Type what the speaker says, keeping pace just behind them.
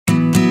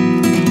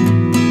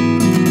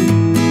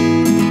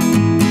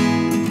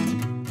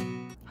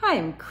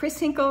Chris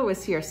Hinkel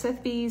with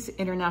Sotheby's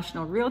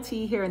International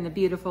Realty here in the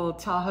beautiful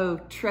Tahoe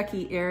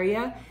Truckee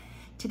area.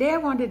 Today I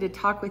wanted to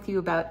talk with you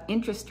about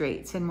interest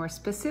rates, and more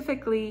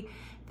specifically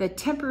the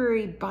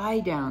temporary buy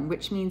down,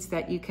 which means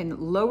that you can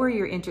lower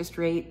your interest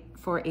rate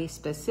for a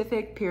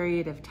specific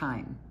period of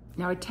time.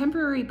 Now, a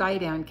temporary buy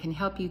down can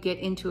help you get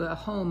into a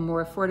home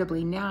more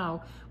affordably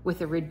now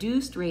with a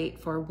reduced rate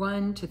for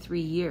 1 to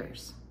 3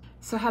 years.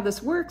 So how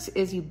this works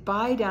is you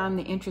buy down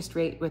the interest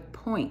rate with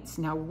points.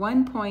 Now,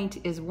 1 point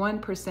is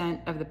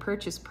 1% of the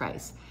purchase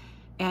price.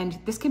 And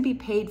this can be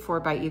paid for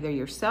by either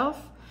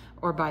yourself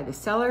or by the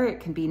seller.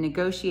 It can be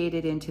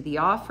negotiated into the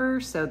offer,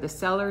 so the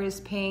seller is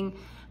paying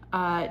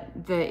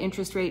the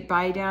interest rate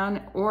buy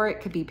down, or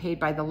it could be paid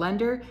by the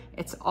lender.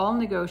 It's all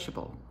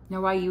negotiable. Now,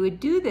 why you would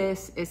do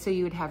this is so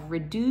you would have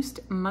reduced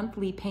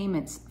monthly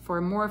payments for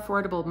a more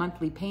affordable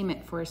monthly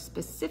payment for a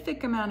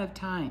specific amount of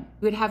time.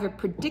 You would have a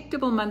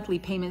predictable monthly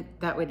payment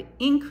that would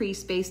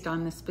increase based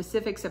on the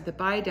specifics of the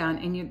buy down,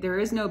 and there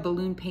is no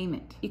balloon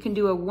payment. You can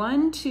do a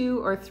 1,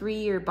 2, or 3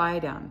 year buy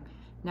down.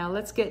 Now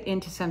let's get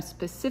into some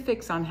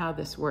specifics on how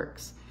this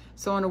works.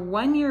 So on a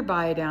 1 year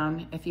buy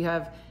down, if you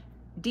have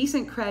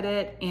decent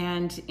credit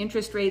and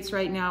interest rates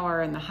right now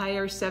are in the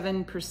higher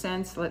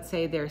 7%, so let's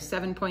say they're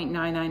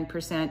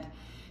 7.99%.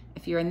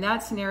 If you're in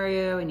that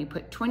scenario and you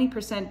put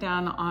 20%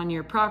 down on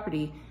your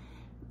property,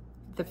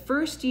 the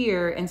first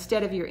year,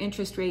 instead of your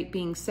interest rate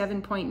being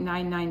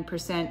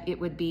 7.99%, it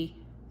would be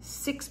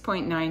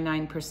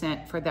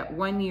 6.99% for that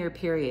 1 year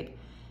period.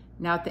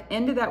 Now at the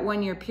end of that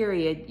 1 year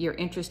period, your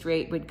interest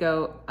rate would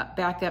go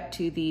back up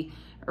to the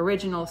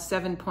original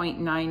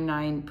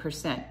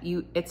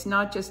 7.99%. It's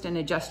not just an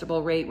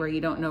adjustable rate where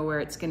you don't know where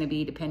it's going to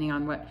be depending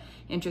on what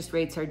interest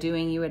rates are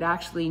doing. You would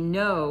actually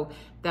know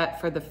that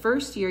for the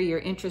first year, your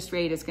interest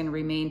rate is going to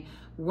remain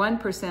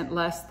 1%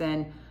 less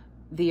than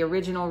the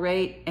original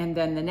rate, and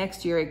then the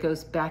next year it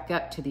goes back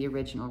up to the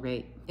original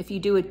rate. If you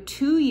do a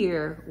 2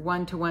 year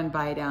 1-to-1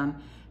 buy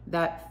down,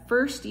 that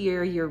first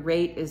year your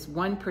rate is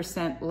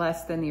 1%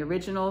 less than the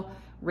original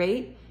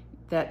rate.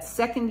 That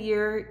second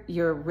year,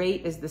 your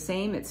rate is the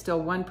same. It's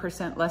still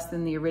 1% less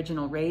than the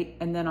original rate.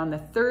 And then on the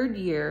third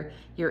year,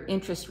 your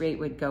interest rate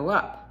would go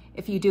up.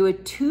 If you do a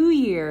 2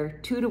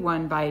 year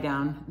 2-to-1 buy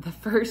down, the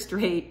first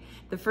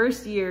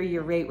year,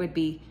 your rate would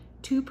be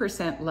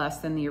 2% less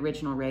than the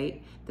original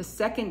rate. The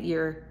second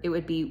year, it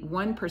would be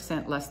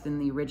 1% less than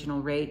the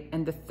original rate.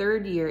 And the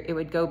third year, it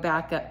would go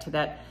back up to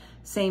that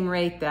same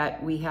rate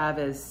that we have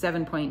as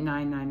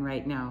 7.99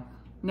 right now.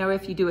 Now,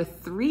 if you do a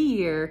 3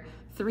 year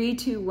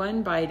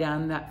 3-to-1 buy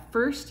down, that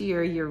first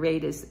year your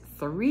rate is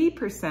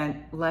 3%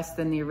 less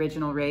than the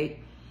original rate.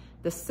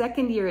 The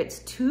second year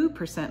it's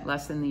 2%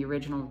 less than the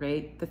original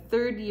rate. The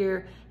third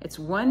year it's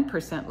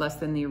 1% less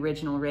than the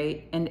original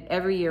rate, and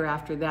every year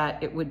after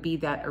that it would be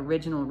that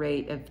original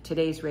rate of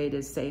today's rate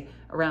is, say,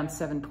 around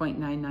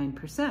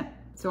 7.99%.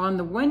 So on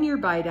the 1 year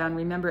buy down,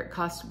 remember, it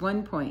costs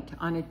 1 point.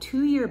 On a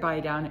 2 year buy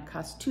down, it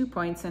costs 2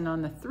 points, and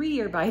on the 3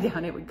 year buy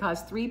down, it would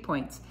cost 3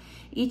 points.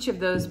 Each of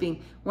those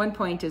being 1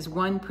 point is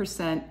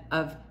 1%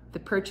 of the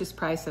purchase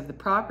price of the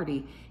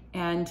property.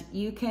 And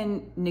you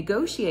can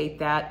negotiate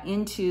that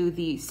into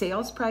the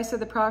sales price of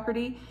the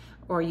property,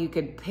 or you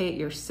could pay it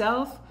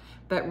yourself.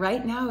 But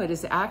right now it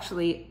is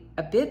actually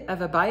a bit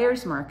of a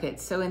buyer's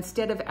market. So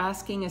instead of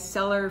asking a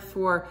seller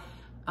for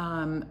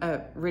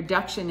a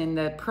reduction in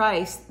the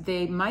price,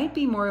 they might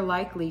be more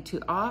likely to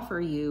offer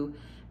you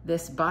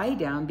this buy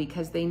down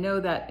because they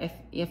know that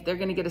if they're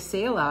going to get a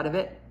sale out of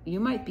it, you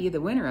might be the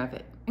winner of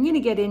it. I'm going to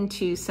get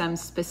into some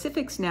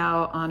specifics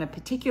now on a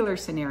particular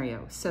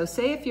scenario. So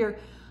say if your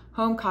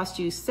home cost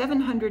you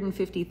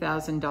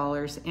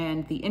 $750,000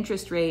 and the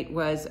interest rate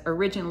was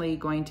originally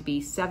going to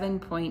be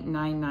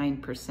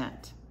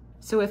 7.99%.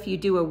 So if you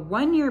do a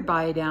 1 year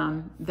buy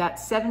down, that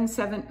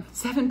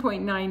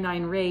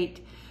 7.99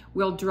 rate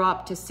will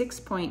drop to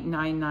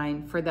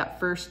 6.99 for that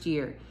first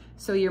year.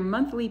 So your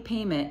monthly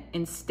payment,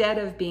 instead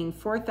of being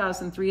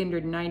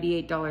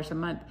 $4,398 a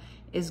month,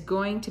 is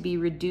going to be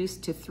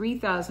reduced to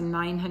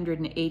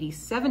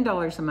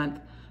 $3,987 a month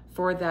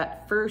for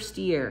that first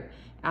year.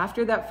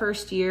 After that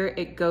first year,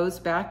 it goes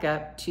back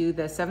up to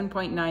the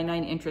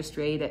 7.99 interest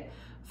rate at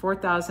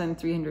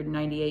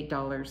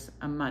 $4,398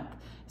 a month.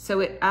 So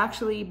it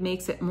actually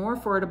makes it more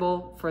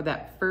affordable for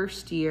that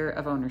first year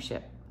of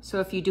ownership. So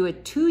if you do a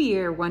 2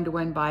 year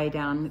 1-to-1 buy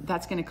down,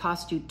 that's going to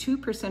cost you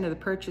 2% of the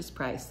purchase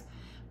price.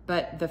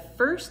 But the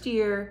first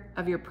year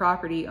of your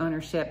property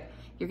ownership,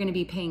 you're going to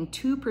be paying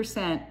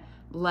 2%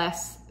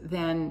 less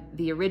than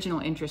the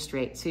original interest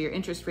rate. So your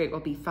interest rate will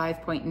be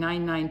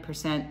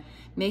 5.99%,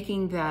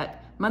 making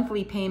that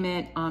monthly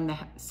payment on the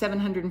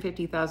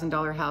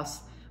 $750,000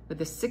 house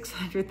with a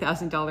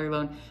 $600,000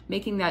 loan,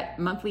 making that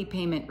monthly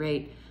payment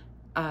rate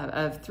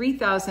of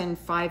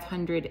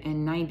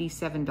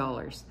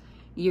 $3,597.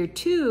 Year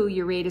 2,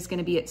 your rate is going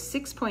to be at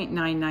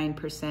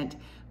 6.99%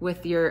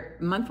 with your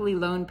monthly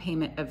loan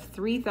payment of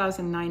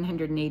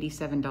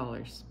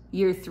 $3,987.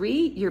 Year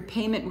 3, your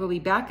payment will be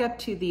back up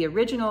to the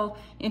original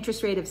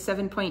interest rate of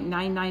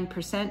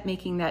 7.99%,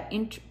 making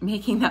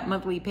that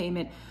monthly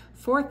payment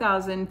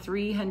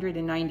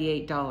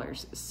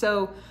 $4,398.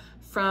 So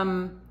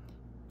from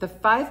the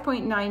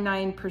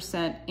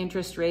 5.99%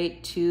 interest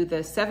rate to the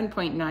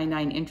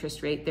 7.99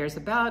 interest rate, there's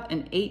about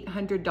an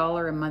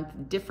 $800 a month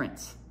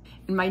difference.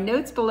 In my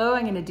notes below,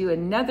 I'm going to do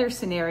another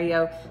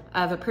scenario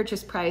of a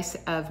purchase price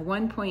of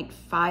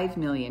 $1.5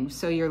 million.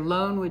 So your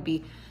loan would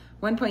be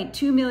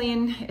 $1.2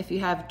 million if you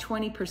have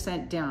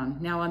 20% down.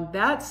 Now on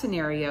that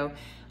scenario,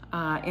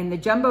 in the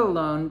jumbo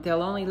loan,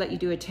 they'll only let you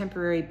do a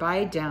temporary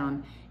buy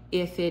down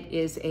if it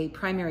is a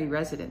primary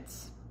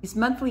residence. These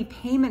monthly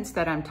payments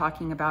that I'm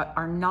talking about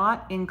are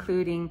not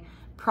including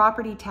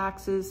property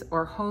taxes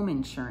or home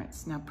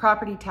insurance. Now,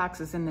 property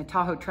taxes in the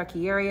Tahoe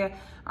Truckee area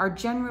are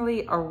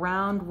generally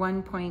around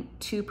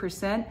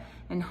 1.2%,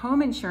 and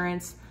home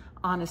insurance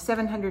on a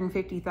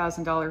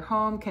 $750,000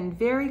 home can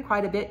vary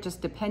quite a bit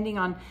just depending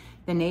on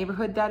the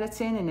neighborhood that it's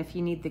in, and if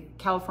you need the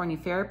California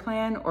Fair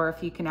Plan or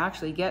if you can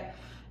actually get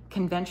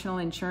conventional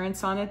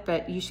insurance on it,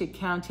 but you should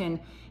count in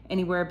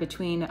anywhere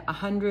between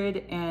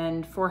 $100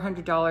 and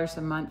 $400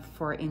 a month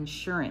for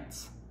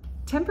insurance.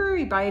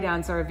 Temporary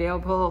buy-downs are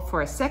available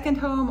for a second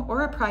home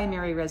or a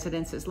primary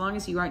residence as long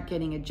as you aren't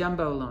getting a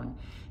jumbo loan.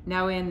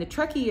 Now in the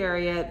Truckee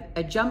area,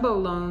 a jumbo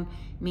loan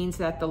means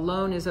that the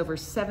loan is over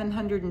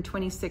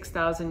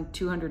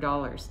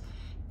 $726,200.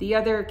 The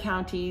other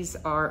counties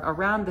are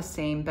around the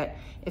same, but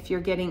if you're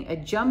getting a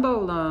jumbo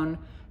loan,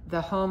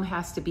 the home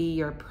has to be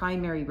your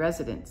primary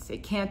residence.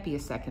 It can't be a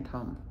second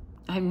home.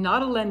 I'm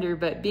not a lender,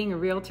 but being a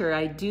realtor,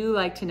 I do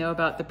like to know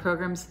about the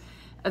programs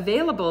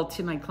available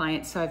to my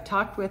clients. So I've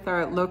talked with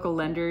our local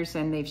lenders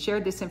and they've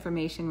shared this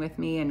information with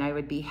me, and I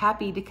would be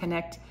happy to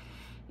connect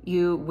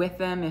you with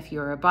them if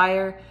you're a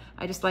buyer.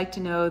 I just like to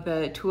know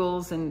the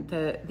tools and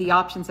the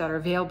options that are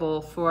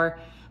available for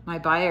my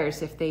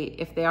buyers if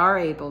they are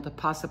able to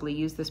possibly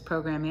use this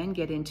program and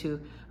get into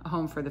a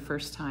home for the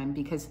first time,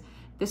 because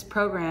this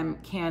program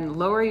can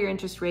lower your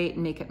interest rate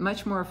and make it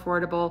much more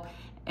affordable.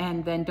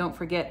 And then don't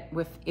forget,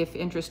 if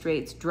interest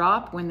rates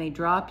drop, when they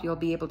drop, you'll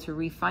be able to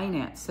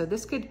refinance. So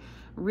this could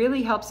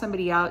really help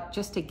somebody out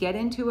just to get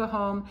into a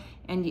home,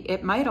 and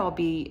it might all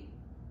be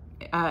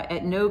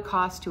at no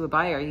cost to a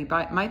buyer. You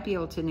might be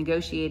able to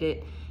negotiate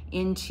it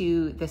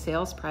into the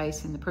sales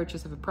price and the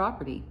purchase of a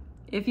property.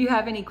 If you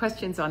have any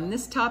questions on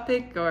this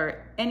topic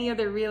or any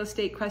other real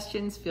estate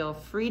questions, feel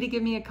free to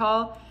give me a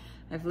call.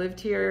 I've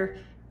lived here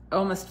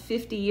almost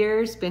 50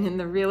 years, been in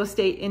the real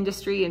estate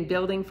industry and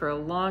building for a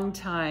long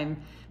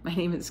time. My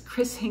name is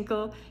Chris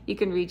Hinkel. You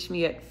can reach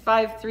me at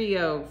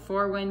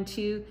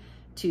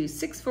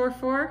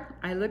 530-412-2644.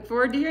 I look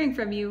forward to hearing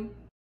from you.